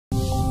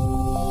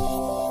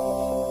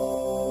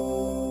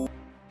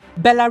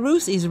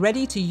Belarus is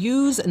ready to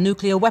use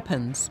nuclear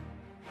weapons.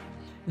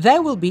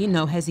 There will be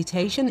no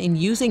hesitation in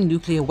using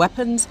nuclear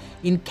weapons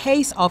in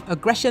case of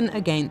aggression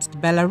against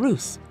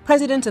Belarus.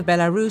 President of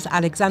Belarus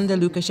Alexander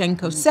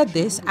Lukashenko said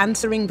this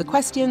answering the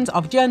questions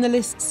of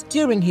journalists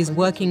during his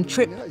working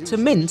trip to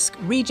Minsk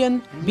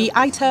region,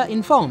 Byta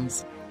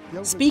informs.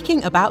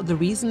 Speaking about the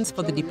reasons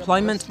for the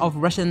deployment of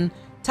Russian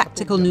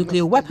tactical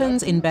nuclear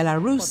weapons in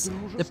Belarus,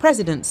 the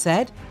president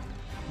said,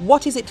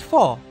 "What is it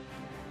for?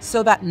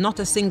 So that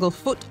not a single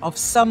foot of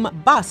some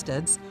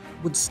bastards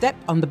would step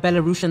on the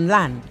Belarusian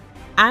land."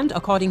 And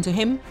according to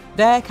him,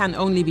 there can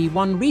only be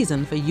one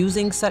reason for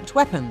using such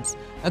weapons: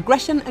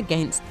 aggression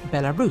against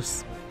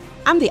Belarus.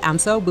 And the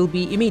answer will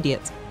be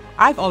immediate.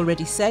 "I've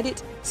already said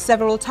it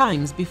several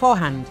times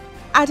beforehand,"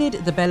 added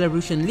the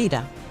Belarusian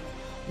leader.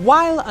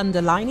 While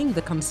underlining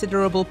the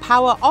considerable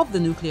power of the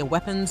nuclear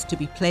weapons to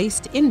be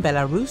placed in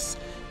Belarus,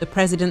 the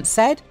president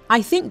said,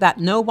 "I think that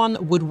no one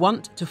would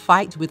want to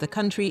fight with a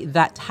country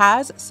that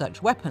has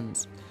such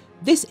weapons.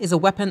 This is a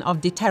weapon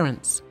of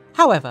deterrence.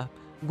 However,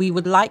 we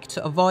would like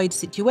to avoid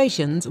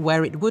situations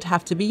where it would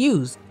have to be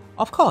used,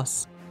 of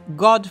course.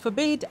 God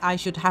forbid I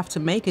should have to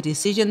make a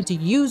decision to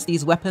use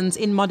these weapons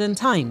in modern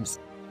times.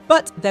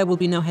 But there will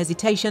be no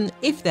hesitation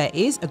if there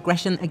is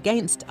aggression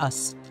against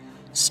us,"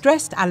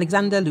 stressed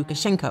Alexander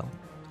Lukashenko.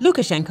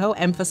 Lukashenko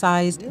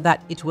emphasized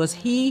that it was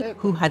he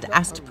who had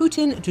asked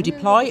Putin to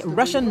deploy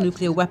Russian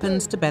nuclear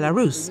weapons to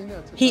Belarus.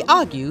 He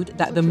argued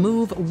that the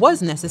move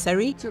was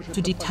necessary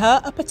to deter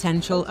a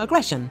potential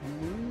aggression,